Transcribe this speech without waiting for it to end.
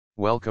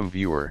Welcome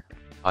viewer,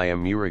 I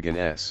am Murugan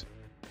S.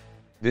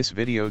 This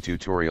video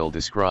tutorial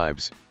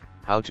describes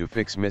how to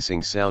fix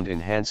missing sound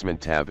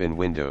enhancement tab in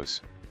Windows.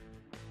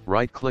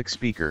 Right-click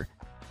speaker,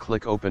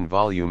 click Open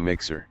Volume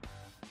Mixer.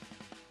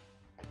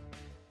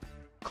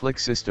 Click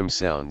System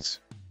Sounds.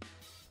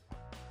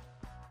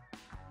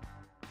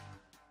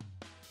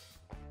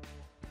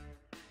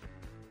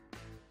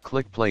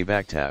 Click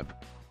Playback tab.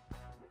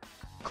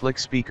 Click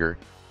Speaker,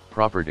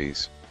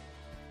 Properties.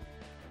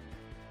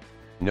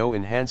 No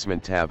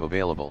Enhancement tab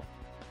available.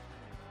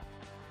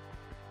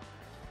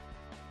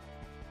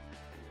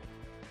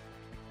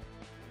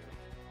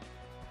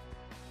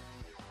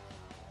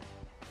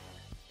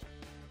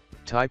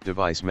 Type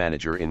Device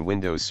Manager in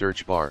Windows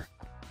search bar.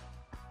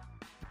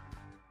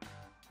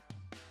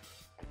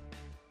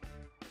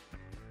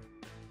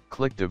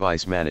 Click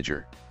Device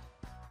Manager.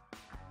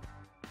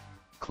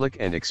 Click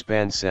and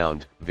expand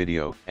Sound,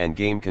 Video, and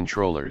Game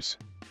Controllers.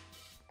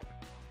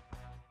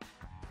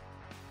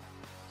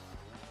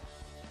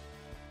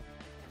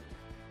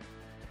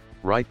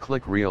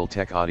 Right-click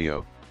Realtek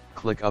Audio,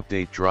 click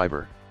Update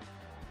Driver.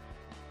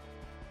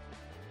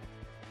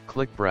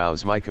 Click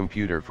Browse My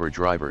Computer for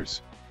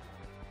drivers.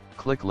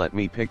 Click Let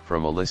me pick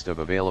from a list of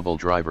available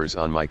drivers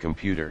on my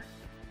computer.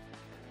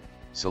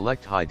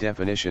 Select High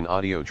Definition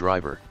Audio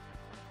Driver.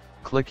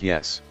 Click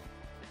Yes.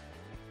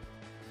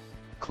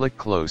 Click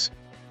Close,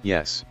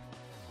 Yes.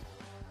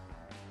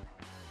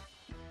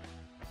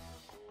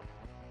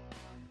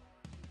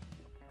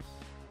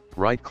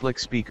 Right-click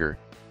Speaker,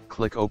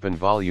 click Open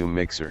Volume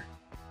Mixer.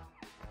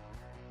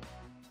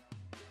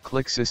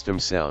 Click System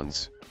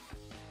Sounds.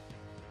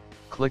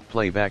 Click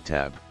Playback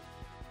tab.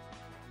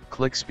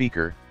 Click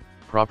Speaker,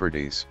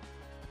 Properties.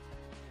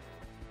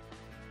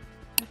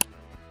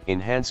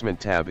 Enhancement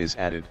tab is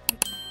added.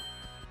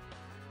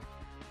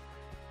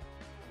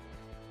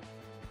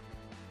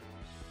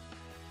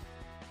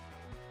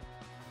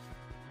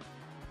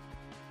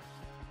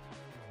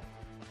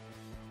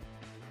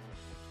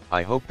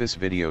 I hope this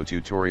video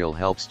tutorial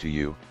helps to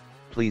you.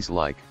 Please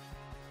like,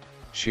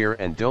 share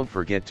and don't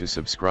forget to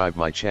subscribe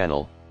my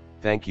channel.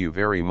 Thank you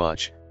very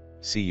much.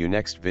 See you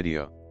next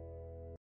video.